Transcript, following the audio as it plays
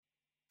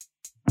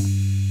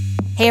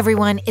Hey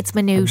everyone, it's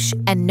Manoush,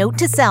 and Note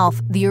to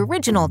Self, the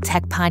original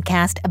tech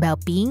podcast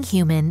about being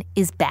human,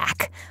 is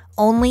back,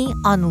 only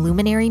on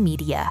Luminary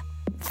Media.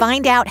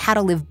 Find out how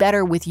to live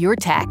better with your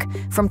tech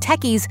from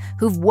techies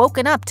who've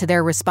woken up to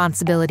their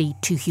responsibility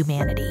to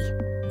humanity.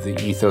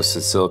 The ethos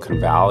of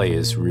Silicon Valley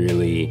has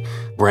really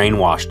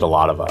brainwashed a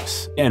lot of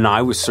us, and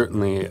I was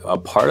certainly a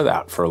part of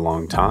that for a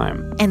long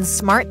time. And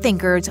smart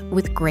thinkers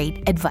with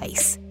great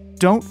advice.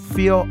 Don't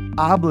feel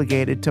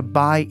obligated to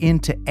buy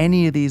into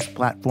any of these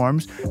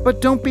platforms, but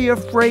don't be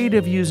afraid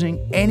of using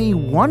any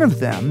one of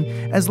them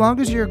as long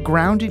as you're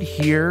grounded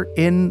here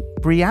in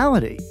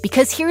reality.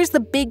 Because here's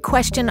the big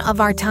question of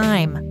our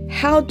time.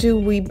 How do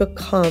we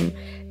become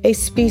a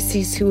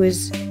species who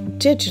is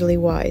digitally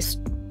wise?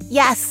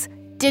 Yes,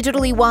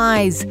 digitally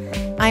wise.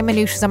 I'm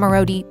Manoush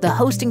Zomorodi, the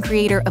host and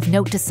creator of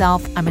Note to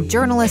Self. I'm a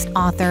journalist,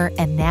 author,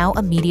 and now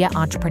a media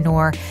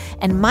entrepreneur.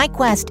 And my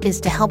quest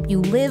is to help you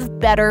live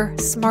better,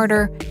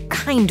 smarter,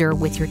 kinder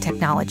with your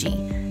technology.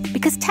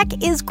 Because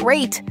tech is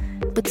great,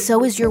 but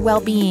so is your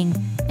well-being.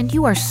 And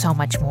you are so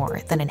much more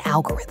than an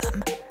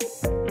algorithm.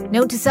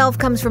 Note to Self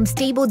comes from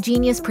Stable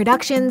Genius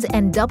Productions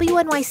and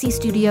WNYC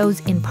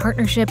Studios in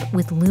partnership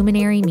with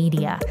Luminary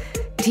Media.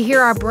 To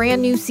hear our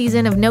brand new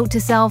season of Note to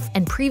Self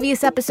and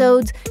previous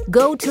episodes,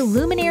 go to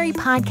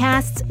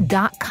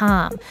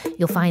luminarypodcasts.com.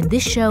 You'll find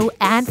this show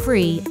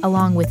ad-free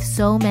along with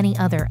so many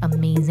other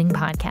amazing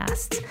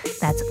podcasts.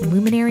 That's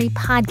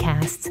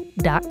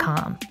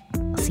luminarypodcasts.com.